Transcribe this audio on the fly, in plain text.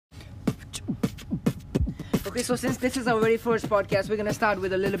Okay, so since this is our very first podcast, we're gonna start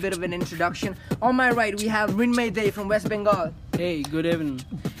with a little bit of an introduction. On my right, we have Rinmay Day from West Bengal. Hey, good evening.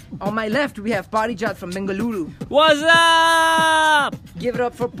 On my left, we have Parijat from Bengaluru. What's up? Give it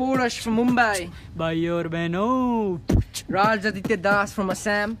up for Porash from Mumbai. Bayor Beno. Raj Aditya Das from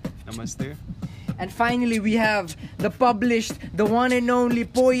Assam. Namaste. And finally, we have the published, the one and only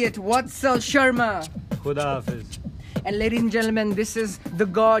poet, Vatsal Sharma. Khuda Hafiz. And ladies and gentlemen, this is the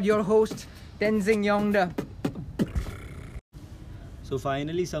god, your host, Tenzing Yongda. So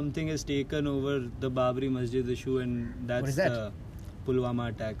finally something has taken over the Babri Masjid issue, and that's What is that? the Pulwama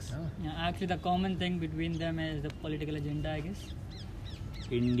attacks. Yeah, actually, the common thing between them is the political agenda, I guess.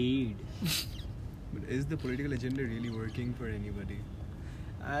 Indeed. But is the political agenda really working for anybody?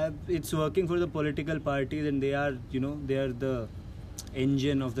 It's working for the political parties, and they are the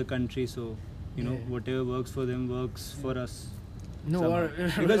engine of the country. So, whatever works for them works for us. No,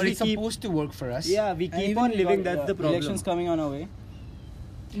 Somehow. because we it's keep- supposed to work for us. Yeah, we keep on living. That's the problem. Elections coming on our way.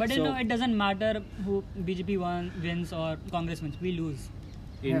 But So- it doesn't matter who BJP wins or Congress wins. We lose.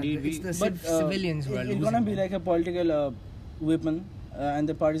 Indeed, it's the But civilians who are it's losing. gonna be like a political weapon, and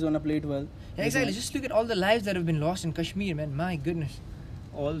the party's gonna play it well. Yeah, exactly. Just look at all the lives that have been lost in Kashmir, man. My goodness.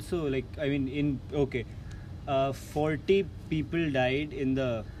 also 40 people died in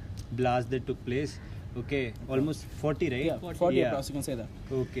the blast that took place. Okay, almost 40, right? Yeah, 40 Yeah. across, you can say that.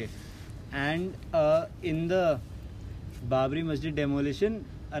 Okay, and in the Babri Masjid demolition,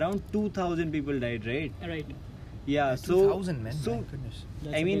 around 2,000 people died, right? Right. Yeah, 2,000, man. So My goodness.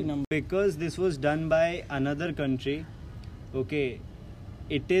 That's I a big mean, number. because this was done by another country, okay,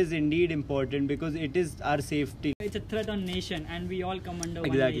 it is indeed important because it is our safety. It's a threat on nation, and we all come under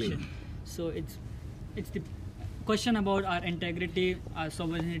Exactly. one nation. So it's the question about our integrity, our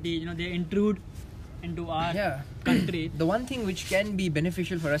sovereignty. They intrude into our country. The one thing which can be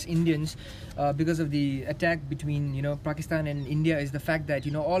beneficial for us Indians because of the attack between Pakistan and India is the fact that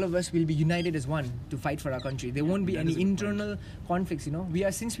all of us will be united as one to fight for our country. There won't be any internal conflicts.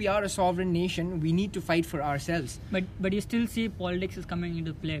 Since we are a sovereign nation, we need to fight for ourselves. But you still see politics is coming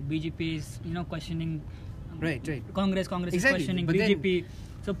into play. BJP is questioning. Right. Congress Exactly, is questioning but then- BJP.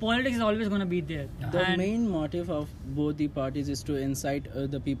 So politics is always going to be there. The And main motive of both the parties is to incite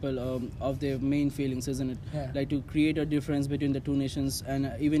the people of their main feelings, isn't it? Yeah. Like to create a difference between the two nations,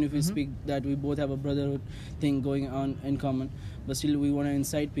 and even if we speak that we both have a brotherhood thing going on in common, but still we want to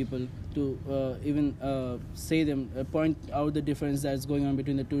incite people to even point out the difference that's going on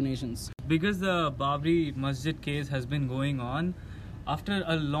between the two nations. Because the Babri Masjid case has been going on, after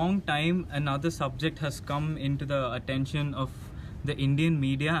a long time another subject has come into the attention of the Indian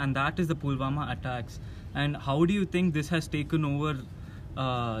media, and that is the Pulwama attacks. And how do you think this has taken over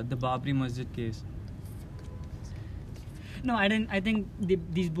the Babri Masjid case? No, I think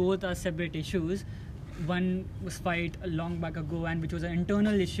these both are separate issues. One was fight a long back ago, and which was an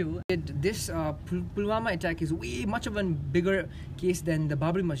internal issue. This Pulwama attack is way much of a bigger case than the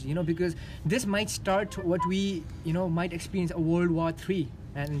Babri Masjid, because this might start what we, might experience a World War III,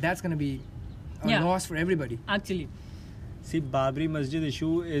 and that's going to be a loss for everybody. Actually, See, Babri Masjid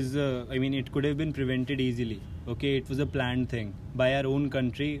issue is, it could have been prevented easily. Okay, it was a planned thing by our own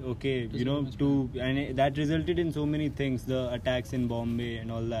country. Okay, and that resulted in so many things, the attacks in Bombay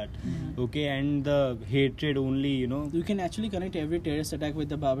and all that. Okay, and the hatred only, You can actually connect every terrorist attack with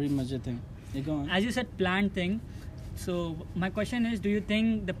the Babri Masjid thing. You go on. as you said, planned thing. So my question is, do you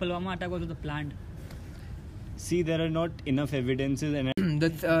think the Pulwama attack was planned? See, there are not enough evidences, and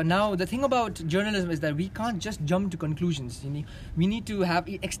Now the thing about journalism is that we can't just jump to conclusions. We need to have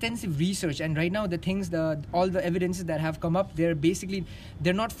extensive research, and right now all the evidences that have come up, they're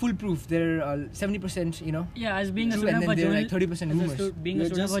not foolproof. They're 70%. Yeah, as being a True, and student then of they're like 30% rumors. being a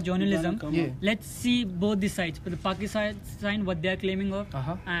student of journalism, Yeah. let's see both the sides. For the Pakistan side, what they are claiming of,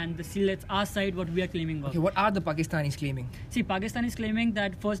 and let's our side what we are claiming of. Okay, what are the Pakistanis claiming? See, Pakistan is claiming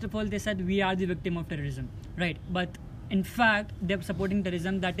that first of all they said we are the victim of terrorism, right? But in fact, they're supporting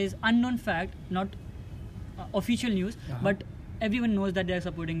terrorism. That is unknown fact, not official news, but everyone knows that they are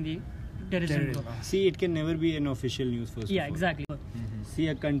supporting the terrorism. group. see, it can never be an official news first Yeah, of all. exactly. See,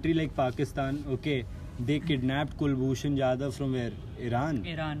 a country like Pakistan, okay, they kidnapped Kulbhushan Jadhav from where?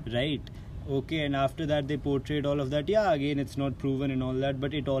 Iran. Right. Okay, and after that they portrayed all of that. Yeah, again, it's not proven and all that,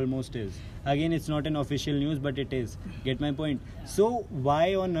 but it almost is. Again, it's not an official news, but it is. Get my point? So,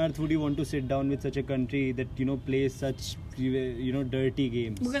 why on earth would you want to sit down with such a country that, plays such, dirty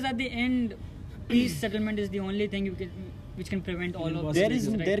games? Because at the end, peace settlement is the only thing which can prevent all of this.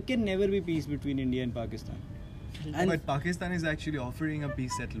 There can never be peace between India and Pakistan. But Pakistan is actually offering a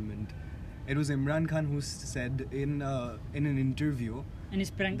peace settlement. It was Imran Khan who said in an interview in his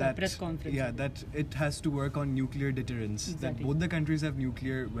press conference. Yeah, that it has to work on nuclear deterrence. Exactly. That both the countries have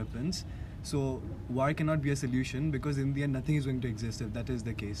nuclear weapons. So war cannot be a solution, because in the end nothing is going to exist if that is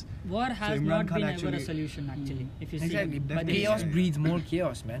the case. War has Imran not Khan been ever a actually- solution actually. If you Exactly. see, But by the chaos history. breeds more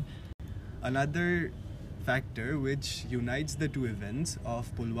chaos, man. Another factor which unites the two events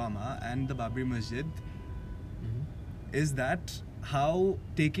of Pulwama and the Babri Masjid is that how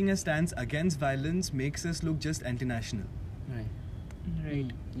taking a stance against violence makes us look just anti-national. Right.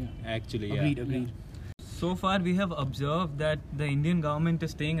 Right. Yeah. Actually, yeah. Agreed. So far, we have observed that the Indian government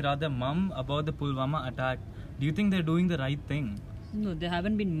is staying rather mum about the Pulwama attack. Do you think they're doing the right thing? No, they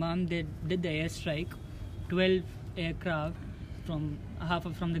haven't been mum. They did the airstrike, 12 aircraft from half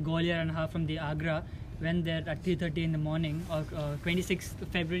from the Gwalior and half from the Agra. Went there at 3:30 in the morning, or 26th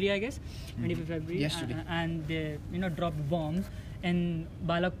February, I guess, 25th February. Yesterday. And they, dropped bombs in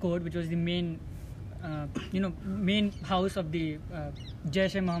Balakot, which was the main, main house of the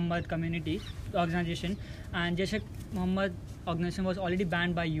Jaish-e-Mohammed community organization, and Jaish-e-Mohammed organization was already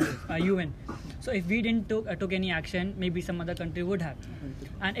banned by UN. So if we didn't took any action, maybe some other country would have.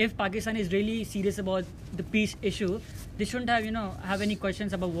 And if Pakistan is really serious about the peace issue, they shouldn't have any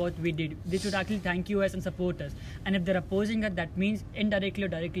questions about what we did. They should actually thank US and support us. And if they're opposing it, that means indirectly or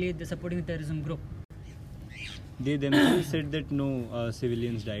directly they're supporting the terrorism group. They themselves said that no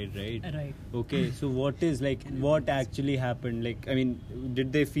civilians died, right? Right. Okay, so what actually happened?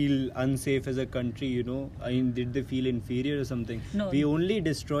 Did they feel unsafe as a country, did they feel inferior or something? No. We only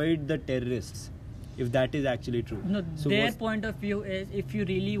destroyed the terrorists, if that is actually true. No, So their what's- point of view is, if you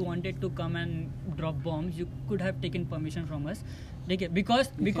really wanted to come and drop bombs, you could have taken permission from us. Okay, because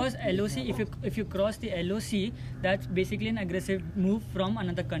LOC, if you cross the LOC, that's basically an aggressive move from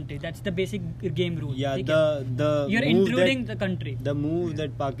another country. That's the basic game rule. Yeah, Okay? the You're move intruding that, the country. the move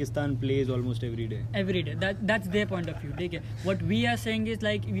that Pakistan plays almost every day. Every day. That's their point of view. Okay? What we are saying is,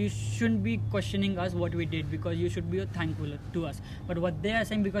 you shouldn't be questioning us what we did, because you should be thankful to us. But what they are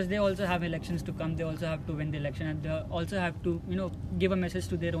saying, because they also have elections to come, they also have to win the election, and they also have to give a message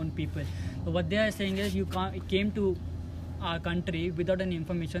to their own people. But what they are saying is, you came to our country without any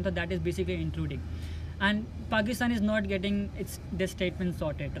information, so that is basically intruding. And Pakistan is not getting their statement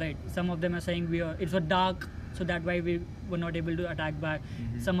sorted, right? Some of them are saying it was dark, so that why we were not able to attack back.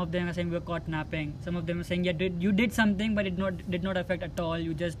 Some of them are saying we were caught napping. Some of them are saying you did something, but it did not affect at all.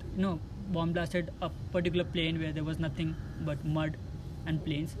 You just bomb blasted a particular plane where there was nothing but mud and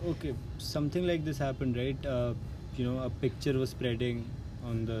planes. Okay, something like this happened, right? A picture was spreading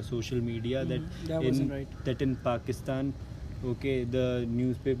on the social media That wasn't right. that in Pakistan, okay, the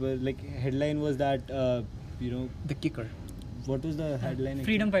newspaper headline was that The kicker. what was the headline?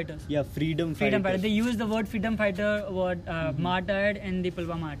 Freedom fighters. Yeah, freedom Freedom fighter. fighters. They used the word freedom fighter martyred in the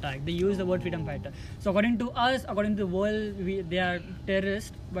Pulwama attack. They used the word freedom fighter. So according to us, according to the world, they are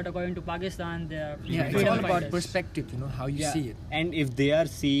terrorists. But according to Pakistan, they are Yeah, it's freedom all about fighters. perspective, how you Yeah, see it. and if they are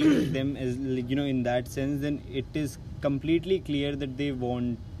seeing them as in that sense, then it is completely clear that they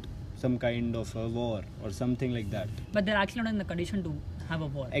want some kind of a war or something like that. But they're actually not in the condition to have a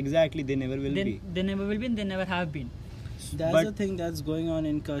war. Exactly, they never will be. They never will be, and they never have been. That's But- the thing that's going on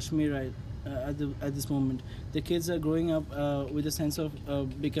in Kashmir right at this moment. The kids are growing up with a sense of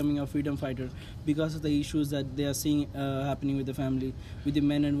becoming a freedom fighter because of the issues that they are seeing happening with the family, with the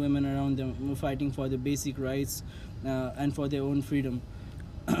men and women around them fighting for the basic rights and for their own freedom.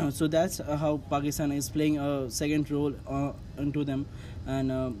 So that's how Pakistan is playing a second role into them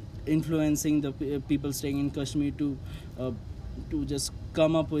and influencing the people staying in Kashmir to just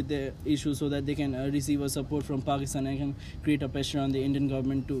come up with the issue so that they can receive a support from Pakistan and can create a pressure on the Indian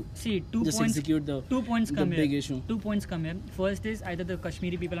government to See, just execute the 2 points the come big here. issue. 2 points come here. First is either the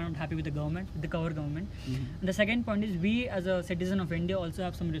Kashmiri people are not happy with the government, with the cover government. And the second point is, we as a citizen of India also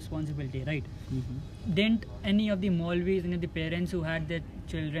have some responsibility, right? Didn't any of the Maulvis, any of the parents who had their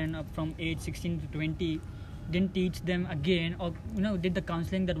children up from age 16 to 20, didn't teach them again, or did the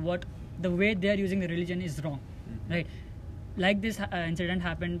counseling that the way they are using the religion is wrong, right? Like this similar incident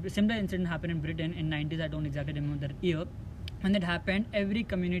happened in Britain in 90s. I don't exactly remember that year. When that happened, every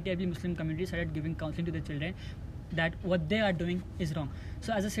Muslim community started giving counseling to their children that what they are doing is wrong.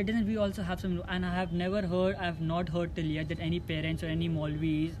 So as a citizen, we also have some, and I have not heard till yet that any parents or any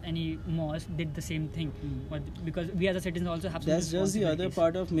Maulvis, any mosques did the same thing. But because we as a citizen also have some That's just the other responsibilities.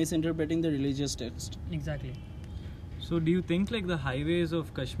 part of misinterpreting the religious text. Exactly. So do you think the highways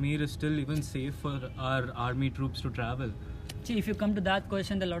of Kashmir is still even safe for our army troops to travel? See, if you come to that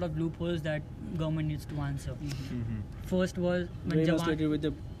question, there are a lot of loopholes that government needs to answer. First was Very much related with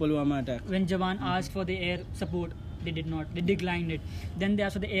the Pulwama attack. when Jawan asked for the air support, they did not. They declined it. Then they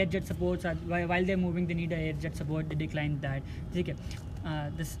asked for the air jet support. So while they're moving, they need air jet support. They declined that. Okay.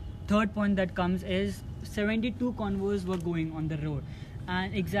 this third point that comes is 72 convoys were going on the road,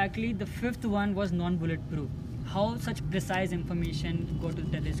 and exactly the fifth one was non-bulletproof. How such precise information go to the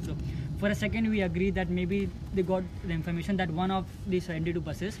terrorist group? For a second, we agree that maybe they got the information that one of these 72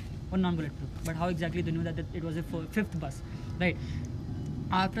 buses were non-bulletproof. But how exactly they knew that it was a fifth bus, right?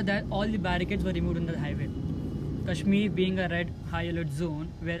 After that, all the barricades were removed on the highway. Kashmir being a red high alert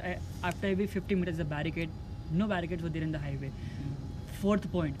zone, where after every 50 meters the barricade, no barricades were there in the highway. Fourth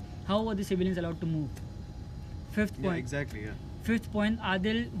point, how were the civilians allowed to move? Fifth point. Yeah, exactly. Yeah. Fifth point,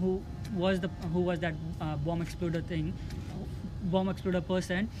 Adil, who was that bomb exploder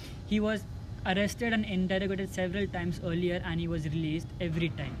person, he was arrested and interrogated several times earlier, and he was released every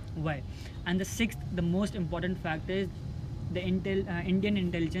time. Why? And the sixth, the most important fact is the Indian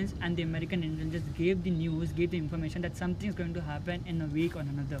intelligence and the American intelligence gave the information that something is going to happen in a week or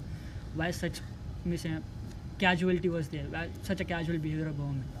another. Why such casualty was there? Why such a casual behavior of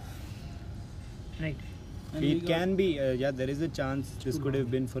government? Right. And it can be, there is a chance this could have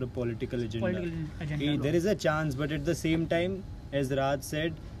been for a political agenda. There is a chance, but at the same time, as Raj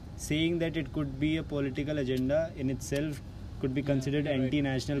said, saying that it could be a political agenda in itself could be considered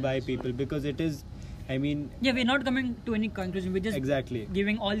anti-national by people, because it is, I mean... Yeah, we're not coming to any conclusion. We're just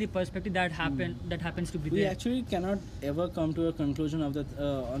giving all the perspective that happens to be there. We actually cannot ever come to a conclusion of the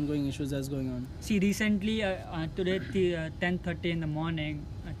ongoing issues that's going on. See, recently, today, 10:30 in the morning,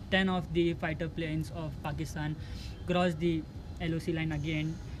 10 of the fighter planes of Pakistan crossed the LOC line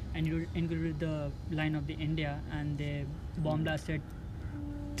again and included the line of the India, and they bomb blasted.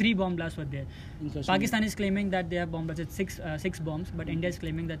 3 bomb blasts were there. Pakistan is claiming that they have bomb blasted 6 bombs, but India is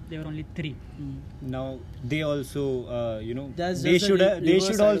claiming that there were only 3. Now they also, That's they just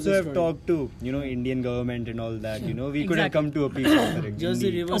should also have talked to Indian government and all that. We could have come to a peaceful correct. Just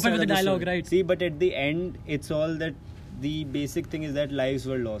the reverse Open side with the of dialogue, story. right? See, but at the end, it's all that the basic thing is that lives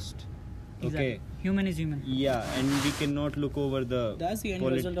were lost. Exactly. Okay. Human is human. Yeah, and we cannot look over the. That's the end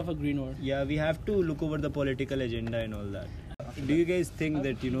result of a green war. Yeah, we have to look over the political agenda and all that. Do you guys think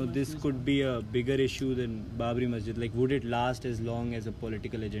that this could be a bigger issue than Babri Masjid? Like, would it last as long as a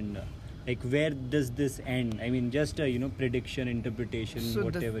political agenda? Like, where does this end? I mean, just a prediction, interpretation, So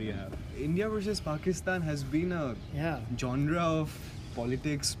whatever you have. India versus Pakistan has been a genre of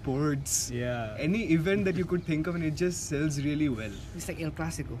politics, sports, any event that you could think of, and it just sells really well. It's like El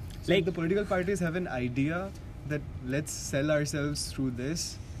Clasico. So like the political parties have an idea that let's sell ourselves through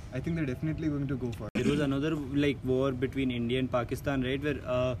this. I think they're definitely going to go for it. There was another war between India and Pakistan, right?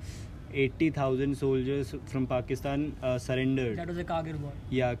 Where 80,000 soldiers from Pakistan surrendered. That was a Kargil war.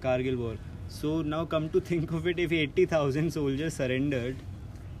 Yeah, Kargil war. So now come to think of it, if 80,000 soldiers surrendered,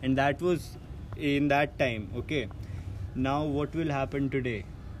 and that was in that time, okay. Now what will happen today?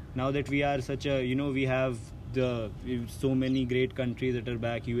 Now that we are such a, we have so many great countries that are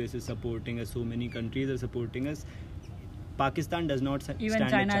back. US is supporting us. So many countries are supporting us. Pakistan does not stand a chance. Even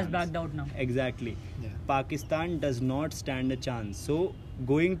China has backed out now. Exactly. Yeah. Pakistan does not stand a chance. So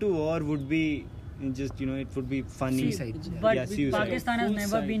going to war would be just, it would be funny. But suicide. Pakistan has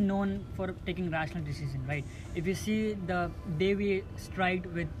never been known for taking rational decisions, right? If you see the day we striked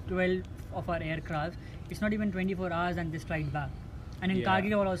with 12 of our aircrafts, it's not even 24 hours and they strike back. And in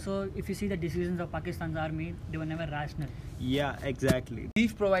Kargil war also, if you see the decisions of Pakistan's army, they were never rational. Yeah, exactly.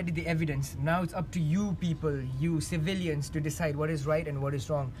 We've provided the evidence. Now it's up to you people, you civilians, to decide what is right and what is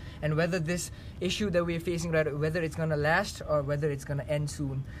wrong, and whether this issue that we're facing, right, whether it's gonna last or whether it's gonna end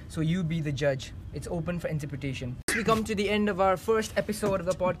soon. So you be the judge. It's open for interpretation. We come to the end of our first episode of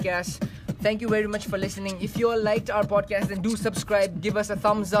the podcast. Thank you very much for listening. If you all liked our podcast, then do subscribe, give us a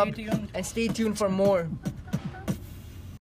thumbs up, and stay tuned for more.